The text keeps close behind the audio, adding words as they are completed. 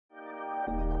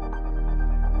Hello,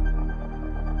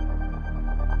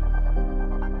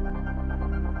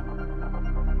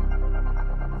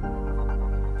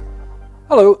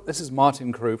 this is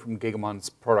Martin Crew from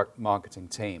Gigamon's product marketing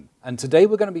team. And today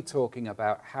we're going to be talking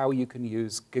about how you can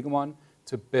use Gigamon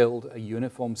to build a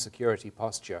uniform security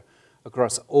posture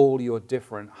across all your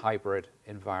different hybrid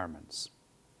environments.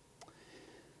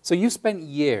 So you've spent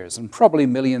years and probably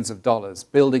millions of dollars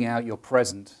building out your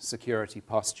present security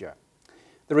posture.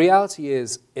 The reality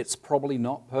is it's probably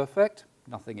not perfect,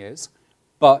 nothing is,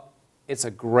 but it's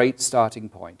a great starting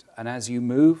point. And as you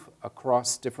move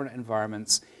across different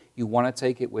environments, you want to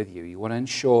take it with you. You want to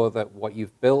ensure that what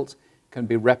you've built can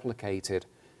be replicated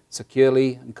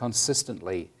securely and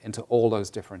consistently into all those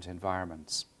different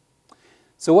environments.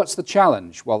 So what's the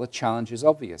challenge? Well, the challenge is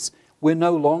obvious. We're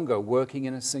no longer working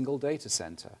in a single data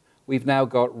center. We've now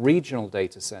got regional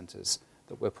data centers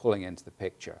that we're pulling into the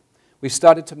picture. We've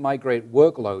started to migrate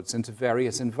workloads into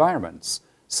various environments.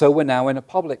 So we're now in a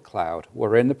public cloud.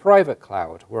 We're in the private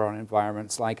cloud. We're on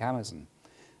environments like Amazon.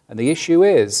 And the issue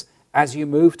is, as you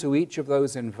move to each of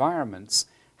those environments,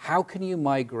 how can you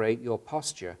migrate your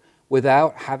posture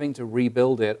without having to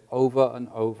rebuild it over and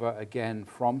over again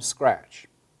from scratch?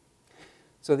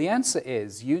 So the answer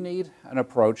is you need an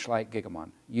approach like Gigamon.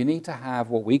 You need to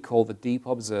have what we call the deep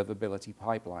observability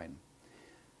pipeline.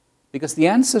 Because the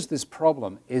answer to this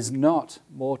problem is not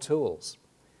more tools.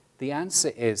 The answer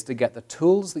is to get the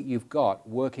tools that you've got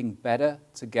working better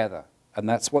together. And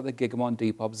that's what the Gigamon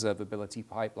Deep Observability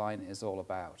Pipeline is all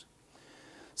about.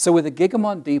 So with the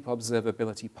Gigamon Deep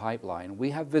Observability Pipeline,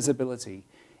 we have visibility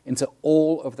into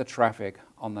all of the traffic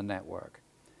on the network.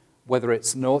 Whether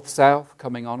it's north-south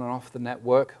coming on and off the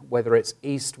network, whether it's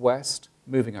east-west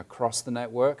moving across the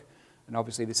network, and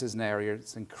obviously this is an area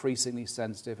that's increasingly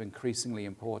sensitive, increasingly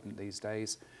important these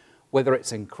days, whether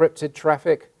it's encrypted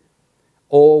traffic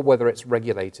or whether it's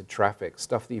regulated traffic,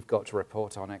 stuff that you've got to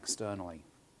report on externally.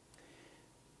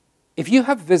 If you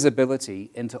have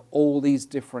visibility into all these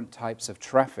different types of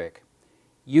traffic,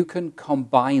 you can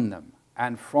combine them,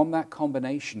 and from that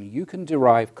combination, you can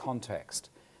derive context,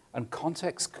 and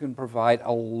context can provide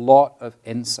a lot of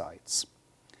insights.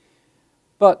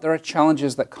 But there are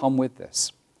challenges that come with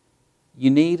this. You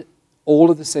need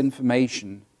all of this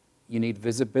information, you need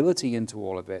visibility into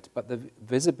all of it, but the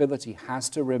visibility has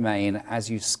to remain as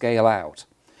you scale out.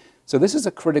 So this is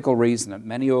a critical reason that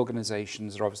many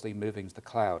organizations are obviously moving to the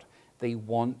cloud. They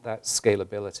want that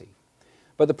scalability.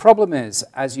 But the problem is,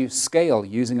 as you scale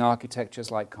using architectures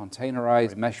like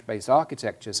containerized, mesh-based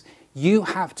architectures, you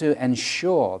have to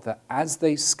ensure that as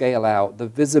they scale out, the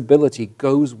visibility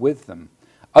goes with them.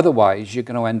 Otherwise, you're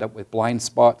going to end up with blind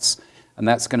spots, and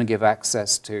that's going to give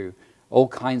access to all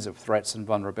kinds of threats and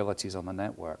vulnerabilities on the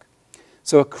network.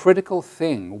 So a critical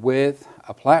thing with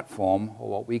a platform, or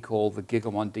what we call the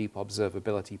Gigamon Deep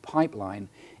Observability Pipeline,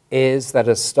 is that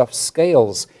as stuff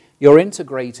scales, you're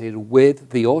integrated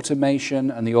with the automation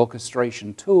and the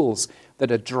orchestration tools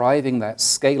that are driving that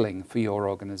scaling for your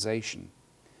organization.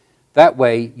 That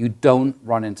way, you don't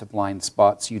run into blind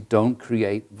spots, you don't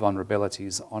create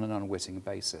vulnerabilities on an unwitting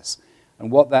basis. And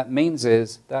what that means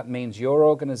is, that means your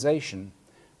organization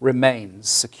remains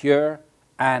secure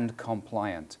and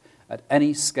compliant at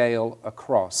any scale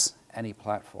across any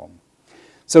platform.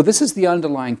 So this is the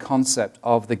underlying concept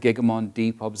of the Gigamon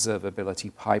Deep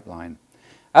Observability Pipeline.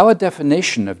 Our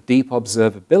definition of deep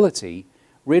observability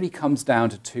really comes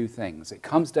down to two things. It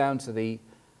comes down to the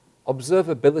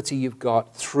observability you've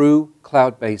got through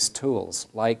cloud-based tools,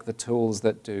 like the tools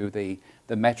that do the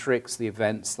metrics, the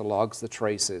events, the logs, the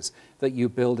traces that you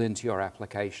build into your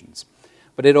applications.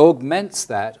 But it augments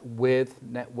that with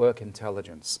network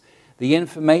intelligence, the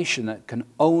information that can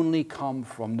only come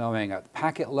from knowing at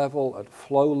packet level, at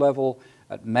flow level,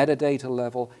 at metadata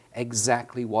level,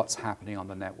 exactly what's happening on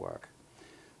the network.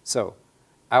 So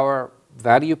our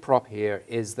value prop here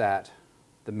is that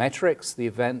the metrics, the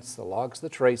events, the logs, the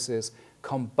traces,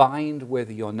 combined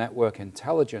with your network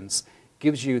intelligence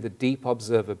gives you the deep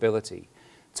observability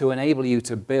to enable you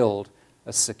to build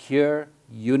a secure,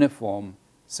 uniform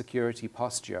security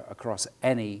posture across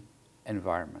any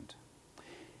environment.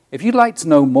 If you'd like to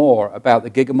know more about the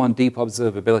Gigamon Deep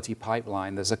Observability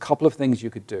Pipeline, there's a couple of things you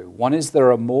could do. One is there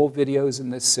are more videos in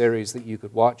this series that you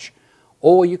could watch,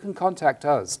 or you can contact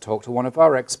us, talk to one of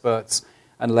our experts,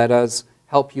 and let us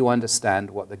help you understand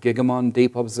what the Gigamon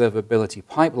Deep Observability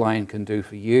Pipeline can do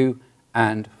for you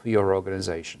and for your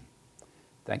organization.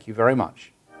 Thank you very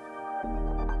much.